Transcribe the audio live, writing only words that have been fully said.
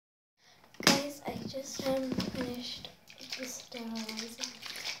just finished the sterilizing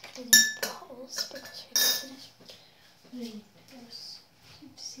the bottles because we just finished putting those. You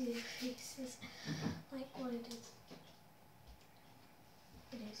can see their faces, like what it is.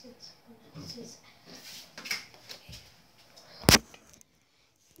 It's what it is.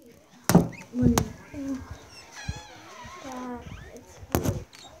 One thing that it's really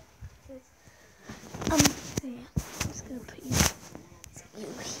so yeah, I'm just gonna put you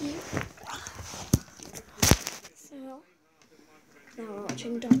here. So now we're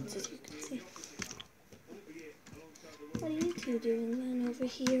watching dots, as you can see. What are you two doing then over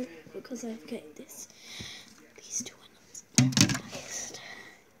here? Because I've got these two organized.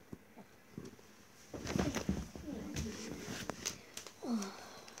 Oh.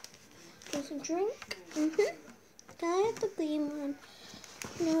 Want some drink? Can I have the green one?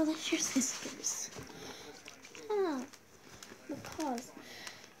 No, that's your sister's. Ah, because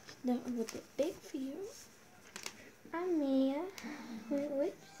that was a bit big for you. I'm Mia.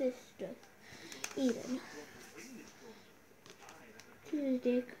 Which sister? Eden. She's a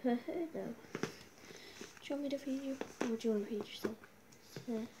big though. Do you want me to feed you? Or do you want to feed yourself?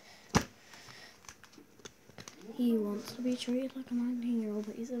 So, he wants to be treated like a 19-year-old,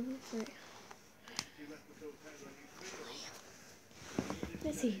 but he's over 3.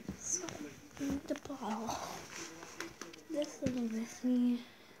 Let's see. So, the bottle. This little Bethany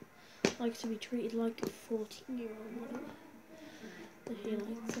likes to be treated like a 14-year-old. But he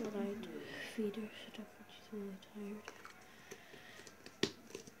likes what I do. Feed her stuff when she's really tired.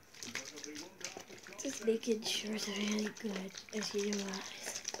 Just making sure it's really good as you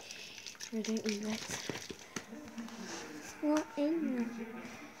realize. Or don't you guys? What in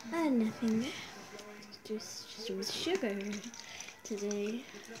there? Nothing. Just with sugar today.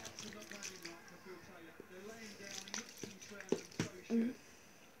 Do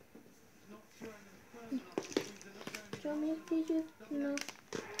you want me to feed you? No.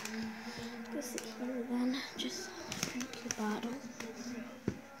 Go sit here then. Just drink your bottle.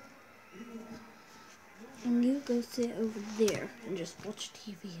 And you go sit over there and just watch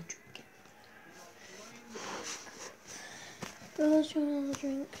TV and drink it. Girls, you want another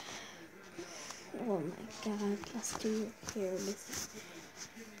drink? Oh my god, let's do your hair, Missy.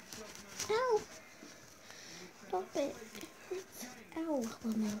 Ow! Stop it. It hurts. Ow,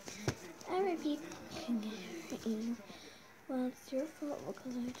 woman. Other people can hurt you. Well, it's your fault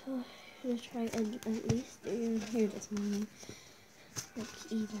because I told you to try and at least do your hair this morning. Like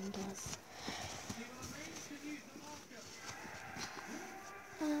Eden does.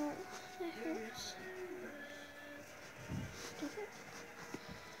 Ow, that hurts. Does it?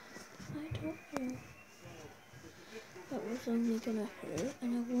 I told you that was only gonna hurt,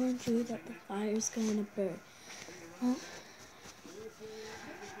 and I warned you that the fire's gonna burn. Huh?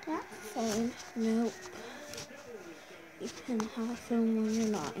 That phone? Nope. You can have a phone when you're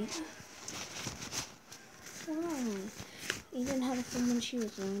not. Why? You didn't have a phone when she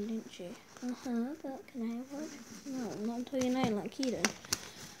was young, didn't she? But can I have one? No, not until you're 9 like Eden.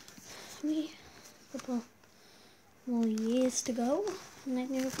 Me, a couple more years to go, and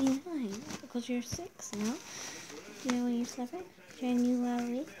then you'll be 9, because you're 6 now. You know when you're 7?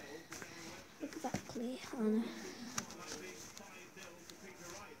 January. Exactly, Anna.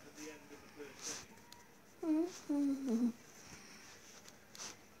 I'm just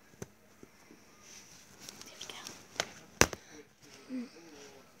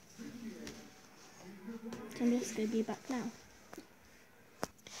going to be back now.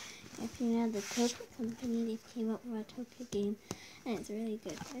 If you know the Toka company, they came up with a Toka game, and it's really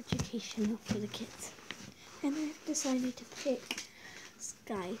good educational for the kids. And I've decided to pick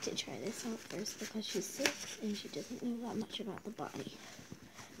Sky to try this out first because she's 6 and she doesn't know that much about the body.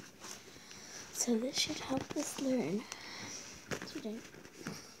 So this should help us learn.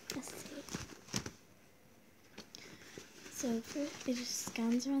 Let's see. So first it just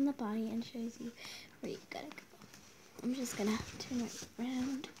scans around the body and shows you where you gotta go. I'm just gonna turn it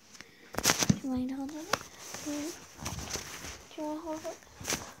around. Do you mind holding it? Do you wanna hold it?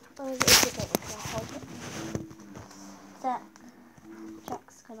 Or is it gonna hold it?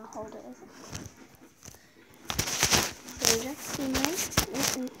 Jack's gonna hold it, is it? So Jack's being nice.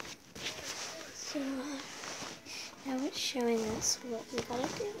 So now it's showing us what we gotta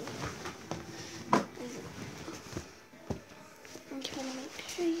do. I'm trying to make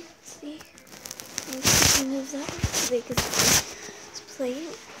sure you can see. Maybe you can move that way so they can see it's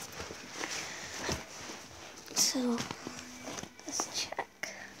playing. So let's check.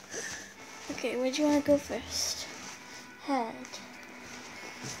 Okay, where do you want to go first? Head.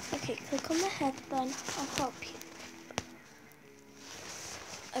 Okay, click on the head button. I'll help you.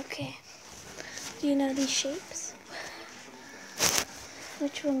 Okay. Do you know these shapes?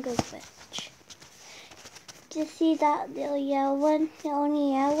 Which one goes which? Do you see that little yellow one? The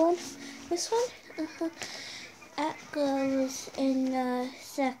only yellow one? This one? That goes in the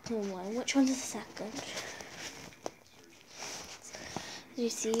second one. Which one's the second? As you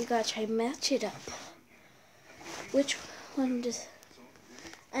see, you gotta try and match it up. Which one does...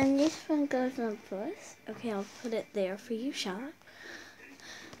 And this one goes on first. Okay, I'll put it there for you, Charlotte.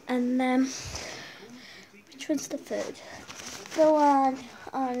 And then, which one's the third? Go on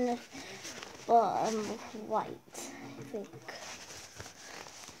the bottom white, I think.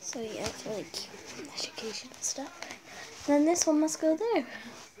 So yeah, it's really cute. Education and stuff. Then this one must go there.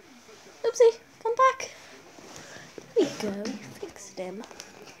 Oopsie, come back. There we go. We fixed him.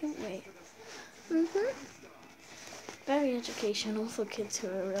 Can't we? Very educational for kids who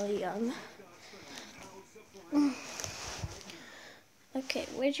are really young. Okay,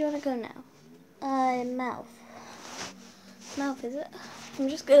 where do you want to go now? Mouth. Mouth, is it? I'm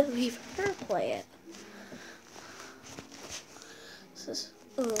just going to leave her play it.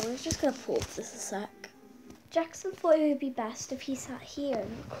 We're just going to pause this a sec. Jackson thought it would be best if he sat here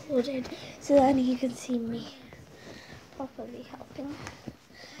and recorded so then he can see me properly helping.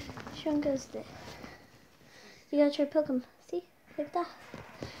 Which one goes there? You gotta try poke him. See? Like that.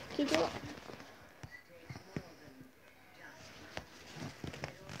 Can you do it?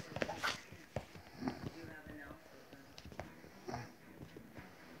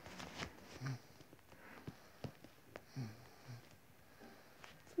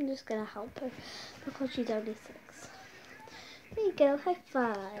 I'm just gonna help her because she's only 6. There you go. High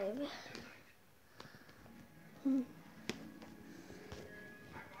five.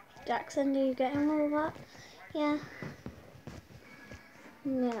 Jackson, do you get him all that? Yeah.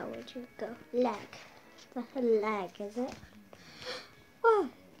 Now where'd you go? Leg. That's a leg, is it? Oh,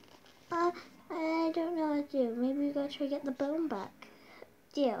 I don't know what to do. Maybe we gotta try to get the bone back.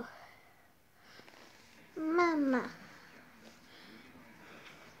 Deal. Mama.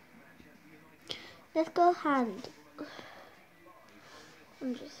 Let's go hand.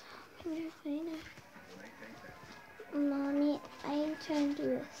 I'm just Mommy, I ain't trying to do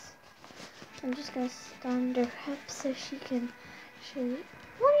this. I'm just gonna stand her up so she can show you.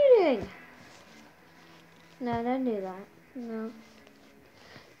 What are you doing? No, don't do that. No.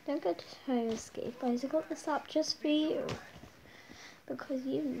 Don't go to try to escape. I got this up just for you. Because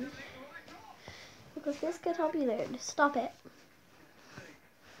this could help you learn. Stop it.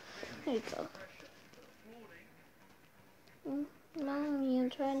 There you go. Mommy, I'm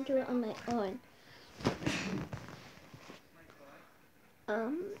trying to do it on my own.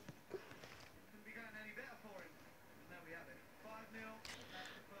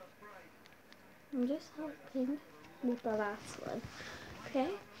 I'm just helping with the last one. Okay?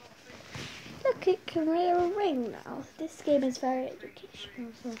 Look, it can wear a ring now. This game is very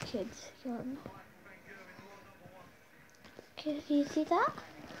educational for kids young. Okay, do you see that?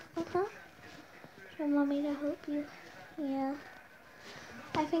 Do you want me to help you? Yeah.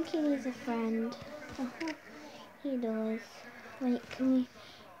 I think he needs a friend. He does. Wait, can we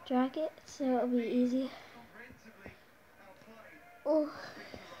drag it so it'll be easy? Oh.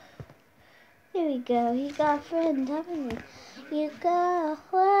 There we go. You got a friend, haven't you? You got a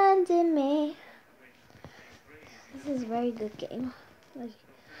friend in me. This is a very good game. Let's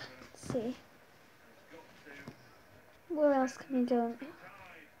see. Where else can we go?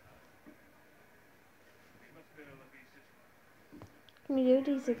 Can we do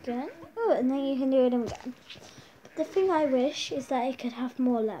these again? Oh, and then you can do it again. But the thing I wish is that it could have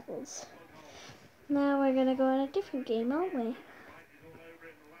more levels. Now we're going to go on a different game, aren't we?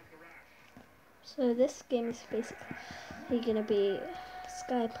 So this game is basically going to be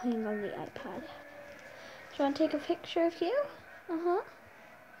Sky playing on the iPad. Do you want to take a picture of you?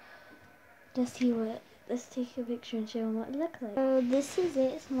 Let's take a picture and show them what it looks like. So this is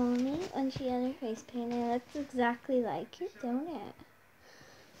it, Mommy, when she had her face painted. It looks exactly like it, don't it?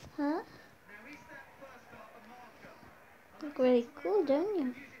 Huh? Look really cool, don't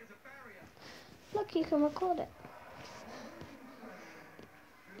you? Look, you can record it.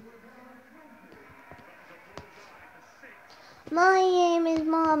 My name is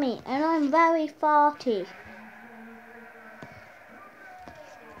Mommy, and I'm very farty.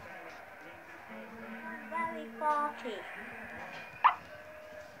 Very farty.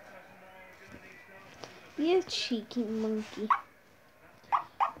 You cheeky monkey.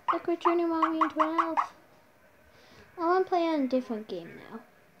 Look, we're turning Mommy into an elf. I want to play on a different game now.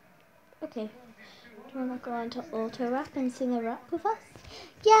 Okay. Do you want to go on to auto rap and sing a rap with us?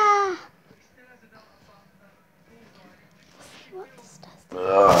 Yeah! What does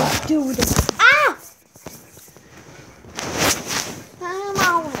this do this? Ah!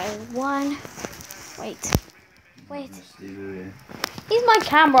 Wait. Wait. Stevie. He's my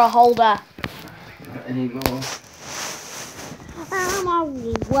camera holder. Not anymore. I'm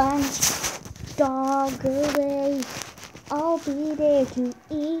only one dog away. I'll be there to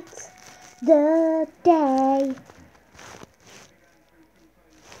eat the day.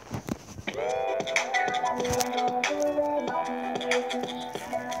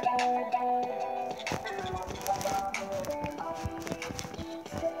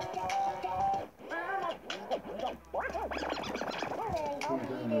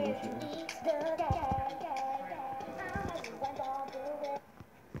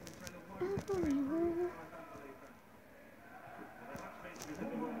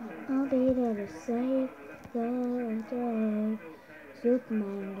 I'll be there to save the day.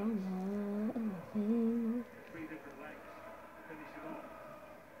 Superman, don't know.